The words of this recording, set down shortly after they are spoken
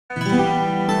Greetings!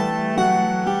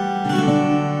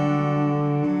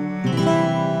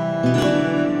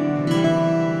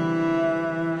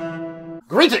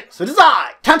 It is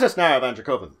I, Countess Van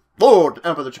Dracovin, Lord and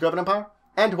Emperor of the Dracovin Empire,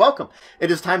 and welcome.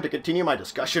 It is time to continue my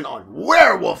discussion on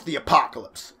Werewolf the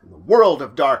Apocalypse in the World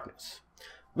of Darkness.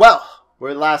 Well,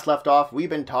 where we last left off, we've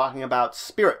been talking about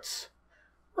spirits.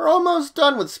 We're almost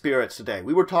done with spirits today.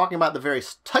 We were talking about the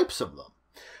various types of them.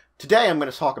 Today I'm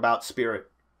going to talk about spirit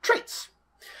traits.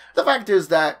 The fact is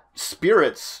that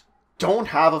spirits don't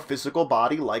have a physical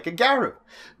body like a garou.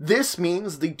 This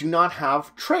means they do not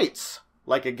have traits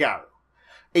like a garou.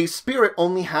 A spirit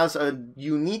only has a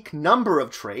unique number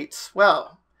of traits.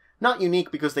 Well, not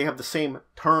unique because they have the same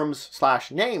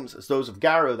terms/names as those of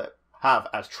garou that have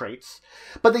as traits,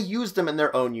 but they use them in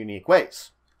their own unique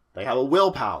ways. They have a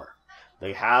willpower.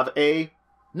 They have a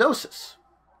gnosis.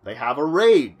 They have a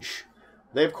rage.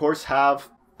 They, of course, have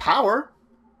power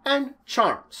and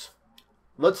charms.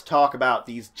 Let's talk about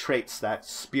these traits that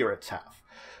spirits have.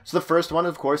 So the first one,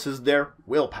 of course, is their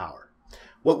willpower.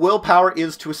 What willpower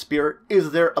is to a spirit is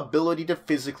their ability to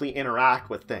physically interact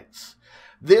with things.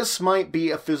 This might be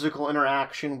a physical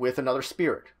interaction with another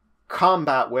spirit,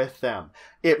 combat with them.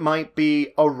 It might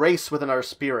be a race with another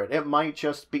spirit. It might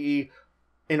just be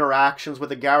interactions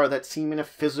with a garou that seem in a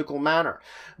physical manner.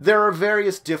 There are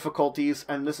various difficulties,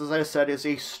 and this, as I said, is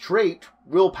a straight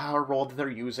willpower roll that they're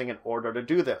using in order to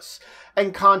do this.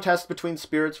 And contests between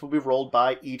spirits will be rolled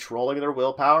by each rolling their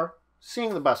willpower,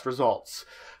 seeing the best results.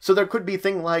 So there could be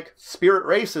things like spirit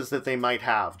races that they might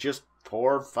have, just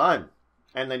for fun.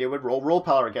 And then they would roll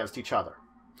willpower against each other.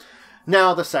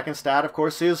 Now, the second stat, of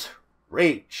course, is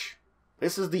rage.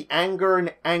 This is the anger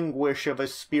and anguish of a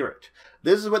spirit.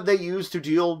 This is what they use to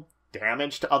deal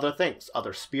damage to other things,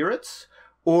 other spirits,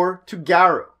 or to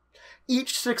garou.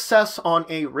 Each success on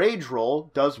a rage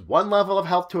roll does 1 level of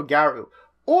health to a garou,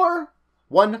 or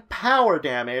 1 power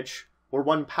damage, or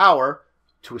 1 power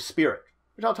to a spirit,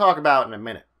 which I'll talk about in a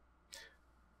minute.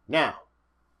 Now,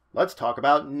 let's talk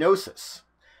about gnosis,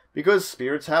 because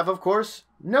spirits have, of course,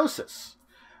 gnosis.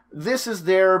 This is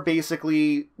their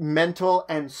basically mental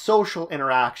and social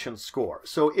interaction score.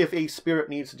 So if a spirit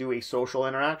needs to do a social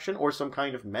interaction or some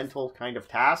kind of mental kind of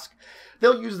task,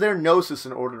 they'll use their gnosis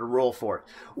in order to roll for it.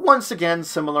 Once again,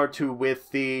 similar to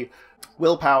with the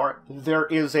willpower, there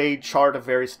is a chart of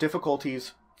various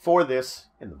difficulties for this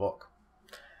in the book.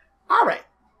 All right,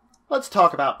 let's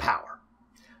talk about power.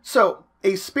 So,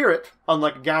 a spirit,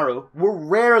 unlike a garou, will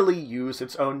rarely use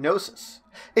its own gnosis.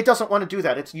 It doesn't want to do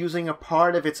that. It's using a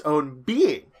part of its own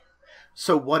being.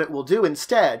 So what it will do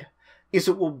instead is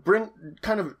it will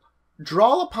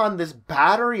draw upon this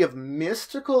battery of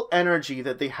mystical energy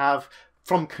that they have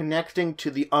from connecting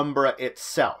to the umbra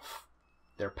itself,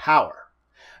 their power.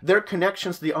 Their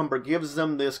connections to the umbra gives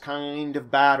them this kind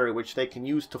of battery which they can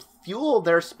use to fuel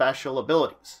their special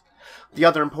abilities. The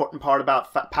other important part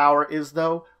about power is,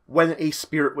 though, when a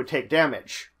spirit would take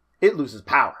damage, it loses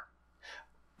power.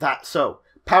 So,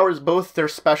 power is both their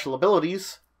special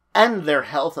abilities and their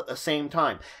health at the same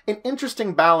time. An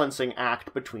interesting balancing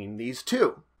act between these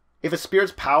two. If a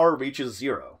spirit's power reaches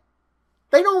 0,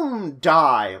 they don't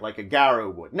die like a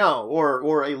garou would, no,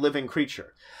 or a living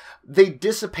creature. They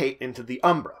dissipate into the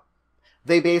umbra.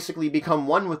 They basically become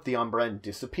one with the umbra and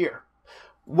disappear.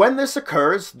 When this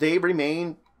occurs, they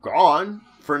remain gone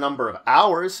for a number of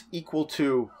hours equal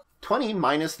to 20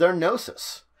 minus their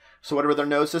gnosis. So whatever their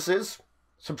gnosis is,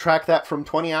 subtract that from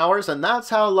 20 hours, and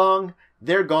that's how long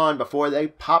they're gone before they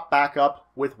pop back up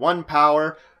with 1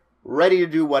 power, ready to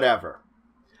do whatever.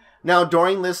 Now,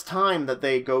 during this time that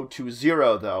they go to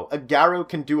 0, though, a garou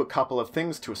can do a couple of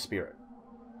things to a spirit.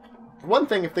 For one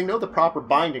thing, if they know the proper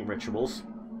binding rituals,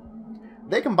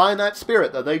 they can bind that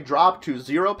spirit that they drop to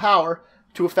 0 power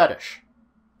to a fetish.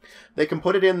 They can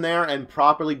put it in there and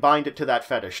properly bind it to that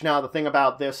fetish. Now, the thing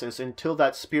about this is until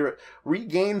that spirit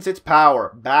regains its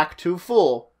power back to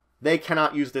full, they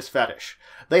cannot use this fetish.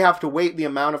 They have to wait the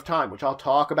amount of time, which I'll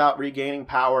talk about regaining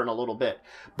power in a little bit.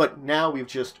 But now we've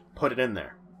just put it in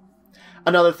there.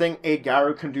 Another thing a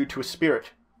garou can do to a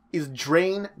spirit is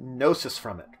drain gnosis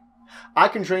from it. I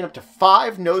can drain up to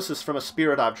 5 gnosis from a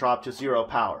spirit I've dropped to 0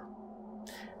 power.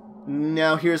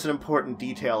 Now, here's an important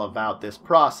detail about this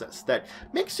process that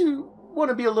makes you want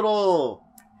to be a little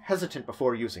hesitant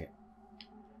before using it.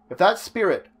 If that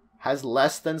spirit has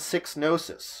less than 6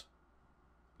 gnosis,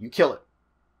 you kill it.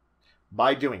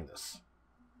 By doing this,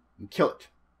 you kill it.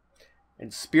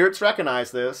 And spirits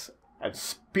recognize this, and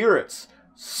spirits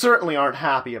certainly aren't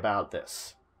happy about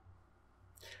this.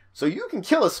 So you can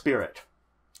kill a spirit.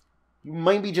 You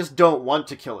maybe just don't want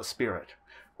to kill a spirit,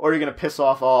 or you're going to piss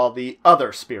off all the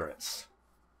other spirits.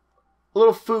 A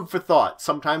little food for thought.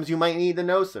 Sometimes you might need to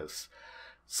know this.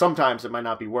 Sometimes it might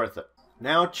not be worth it.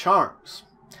 Now, charms.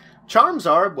 Charms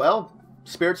are, well,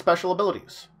 spirit special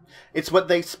abilities. It's what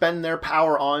they spend their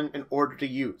power on in order to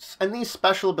use. And these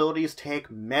special abilities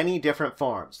take many different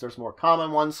forms. There's more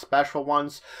common ones, special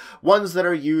ones, ones that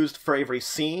are used for every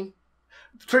scene.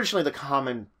 Traditionally, the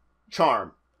common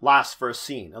charm lasts for a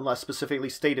scene, unless specifically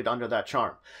stated under that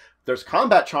charm. There's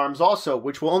combat charms also,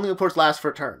 which will only, of course, last for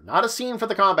a turn. Not a scene for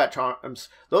the combat charms.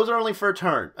 Those are only for a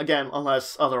turn, again,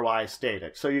 unless otherwise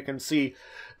stated. So you can see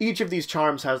each of these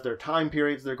charms has their time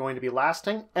periods they're going to be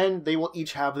lasting, and they will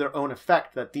each have their own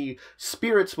effect that the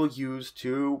spirits will use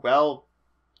to, well,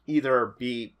 either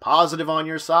be positive on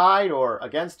your side or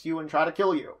against you and try to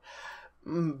kill you.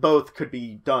 Both could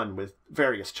be done with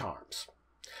various charms.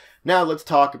 Now let's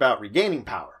talk about regaining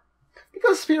power,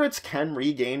 because spirits can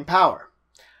regain power.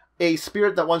 A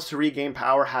spirit that wants to regain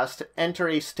power has to enter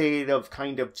a state of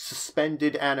kind of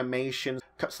suspended animation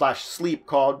 / sleep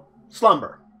called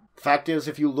slumber. Fact is,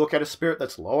 if you look at a spirit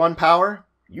that's low on power,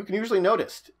 you can usually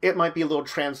notice it might be a little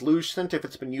translucent if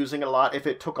it's been using it a lot. If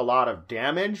it took a lot of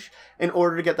damage in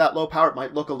order to get that low power, it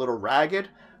might look a little ragged.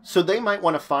 So they might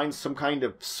want to find some kind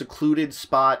of secluded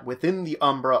spot within the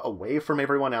umbra away from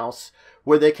everyone else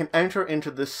where they can enter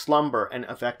into this slumber and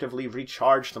effectively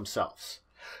recharge themselves.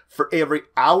 For every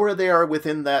hour they are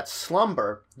within that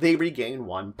slumber, they regain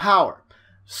 1 power.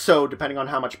 So, depending on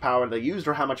how much power they used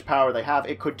or how much power they have,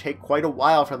 it could take quite a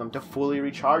while for them to fully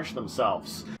recharge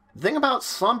themselves. The thing about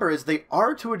slumber is they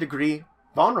are, to a degree,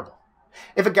 vulnerable.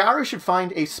 If a garou should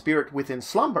find a spirit within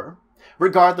slumber,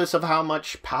 regardless of how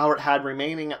much power it had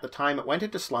remaining at the time it went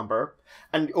into slumber,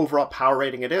 and the overall power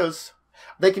rating it is,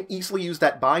 they can easily use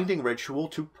that binding ritual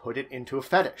to put it into a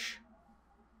fetish.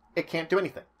 It can't do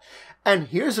anything. And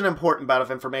here's an important bit of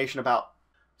information about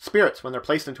spirits when they're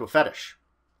placed into a fetish.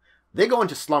 They go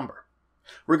into slumber.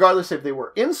 Regardless if they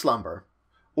were in slumber,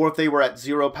 or if they were at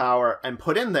 0 power and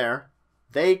put in there,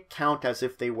 they count as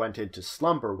if they went into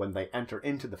slumber when they enter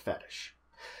into the fetish.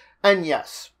 And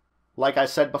yes, like I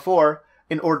said before,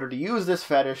 in order to use this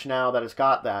fetish now that it's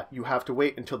got that, you have to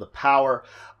wait until the power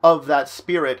of that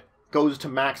spirit goes to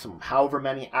maximum, however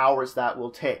many hours that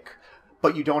will take.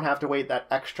 But you don't have to wait that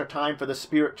extra time for the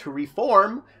spirit to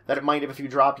reform that it might have if you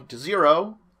dropped it to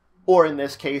 0. Or in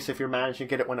this case, if you're managing to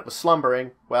get it when it was slumbering,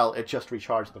 well, it just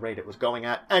recharged the rate it was going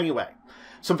at anyway.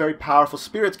 Some very powerful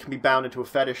spirits can be bound into a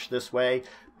fetish this way,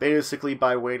 basically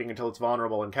by waiting until it's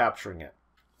vulnerable and capturing it.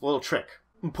 A little trick.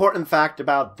 Important fact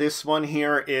about this one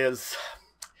here is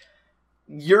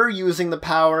you're using the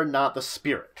power, not the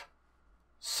spirit.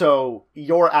 So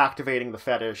you're activating the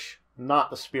fetish, not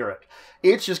the spirit.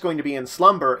 It's just going to be in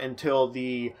slumber until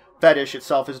the fetish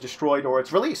itself is destroyed or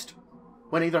it's released.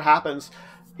 When either happens,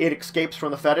 it escapes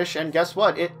from the fetish, and guess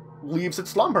what? It leaves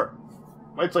its slumber.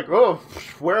 It's like, oh,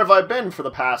 where have I been for the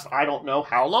past, I don't know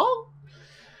how long?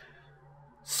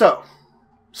 So,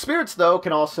 spirits, though,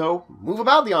 can also move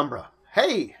about the umbra.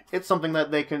 Hey, it's something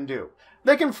that they can do.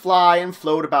 They can fly and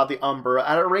float about the umbra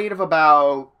at a rate of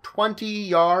about 20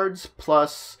 yards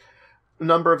plus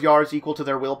number of yards equal to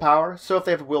their willpower. So if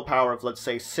they have a willpower of, let's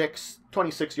say,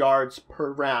 26 yards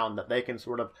per round that they can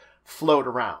sort of float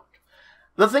around.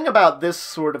 The thing about this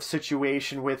sort of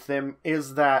situation with them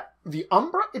is that the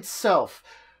umbra itself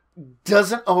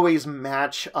doesn't always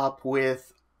match up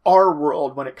with our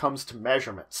world when it comes to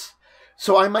measurements.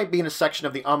 So I might be in a section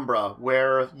of the umbra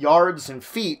where yards and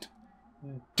feet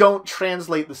don't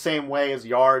translate the same way as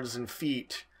yards and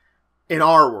feet in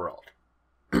our world.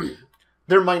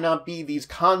 There might not be these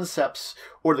concepts,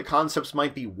 or the concepts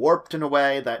might be warped in a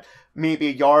way that maybe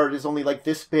a yard is only like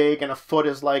this big and a foot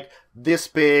is like this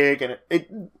big,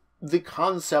 and the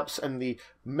concepts and the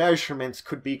measurements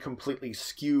could be completely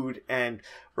skewed. And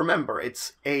remember,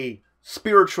 it's a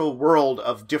spiritual world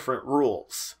of different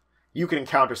rules. You can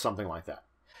encounter something like that.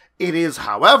 It is,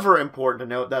 however, important to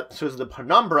note that since the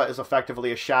penumbra is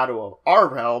effectively a shadow of our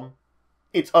realm,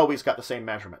 it's always got the same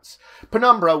measurements.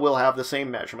 Penumbra will have the same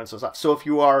measurements as us. So if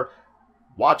you are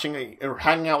watching or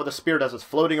hanging out with a spirit as it's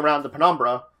floating around the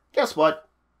penumbra, guess what?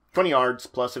 20 yards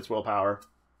plus its willpower.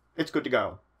 It's good to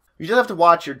go. You just have to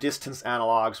watch your distance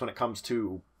analogs when it comes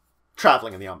to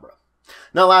traveling in the umbra.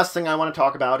 Now, last thing I want to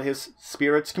talk about is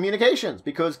spirits' communications,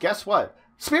 because guess what?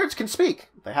 Spirits can speak.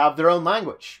 They have their own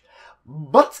language.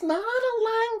 But it's not a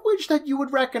language that you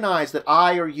would recognize, that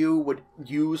I or you would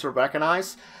use or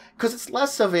recognize, because it's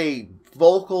less of a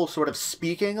vocal sort of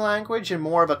speaking language and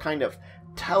more of a kind of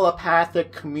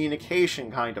telepathic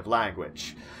communication kind of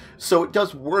language. So it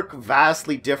does work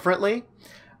vastly differently.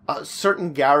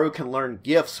 Certain garou can learn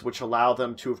gifts which allow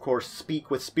them to, of course, speak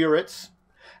with spirits.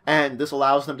 and this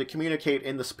allows them to communicate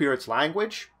in the spirit's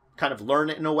language, kind of learn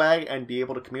it in a way, and be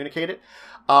able to communicate it.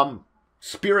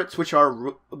 Spirits which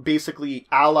are basically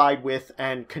allied with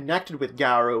and connected with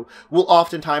garou will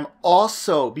oftentimes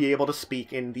also be able to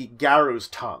speak in the garou's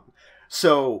tongue.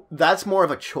 So that's more of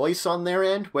a choice on their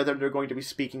end, whether they're going to be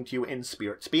speaking to you in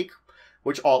spirit speak,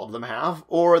 which all of them have,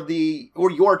 or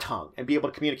your tongue, and be able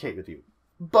to communicate with you.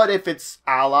 But if it's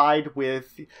allied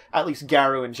with at least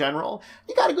garou in general,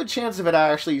 you got a good chance of it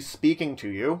actually speaking to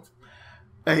you,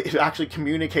 actually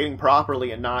communicating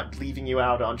properly and not leaving you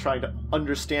out on trying to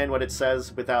understand what it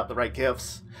says without the right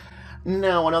gifts.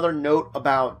 Now, another note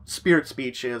about spirit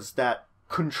speech is that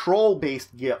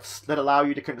control-based gifts that allow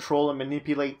you to control and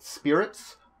manipulate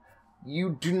spirits,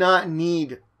 you do not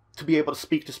need to be able to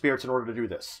speak to spirits in order to do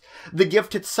this. The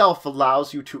gift itself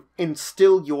allows you to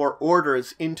instill your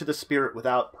orders into the spirit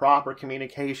without proper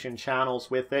communication channels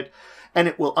with it, and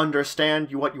it will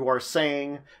understand what you are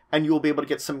saying, and you will be able to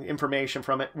get some information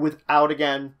from it without,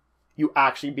 again, you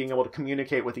actually being able to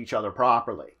communicate with each other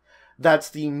properly. That's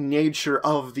the nature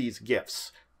of these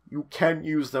gifts. You can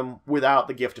use them without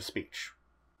the gift of speech.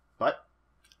 But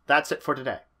that's it for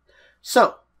today.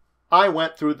 So, I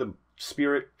went through the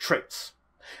spirit traits.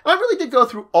 And I really did go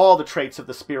through all the traits of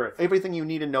the spirit, everything you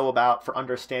need to know about for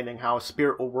understanding how a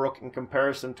spirit will work in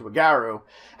comparison to a garou,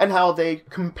 and how they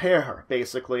compare,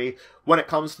 basically, when it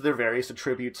comes to their various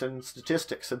attributes and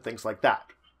statistics and things like that.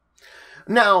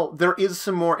 Now, there is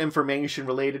some more information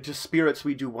related to spirits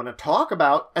we do want to talk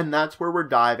about, and that's where we're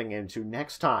diving into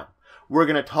next time. We're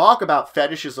going to talk about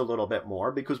fetishes a little bit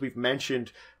more, because we've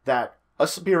mentioned that a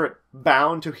spirit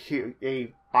bound to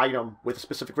a item with a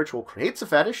specific ritual creates a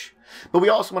fetish, but we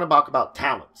also want to talk about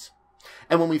talents.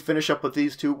 And when we finish up with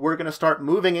these two, we're going to start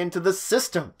moving into the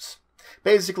systems.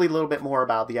 Basically, a little bit more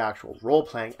about the actual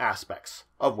role-playing aspects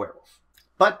of Werewolf.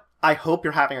 But I hope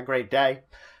you're having a great day.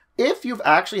 If you've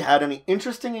actually had any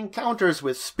interesting encounters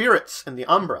with spirits in the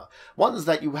Umbra, ones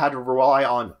that you had to rely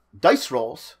on dice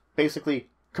rolls, basically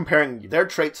comparing their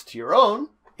traits to your own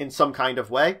in some kind of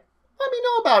way, let me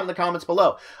know about it in the comments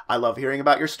below. I love hearing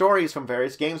about your stories from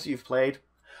various games you've played.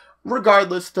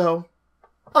 Regardless, though,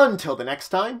 until the next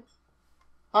time,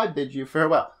 I bid you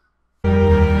farewell.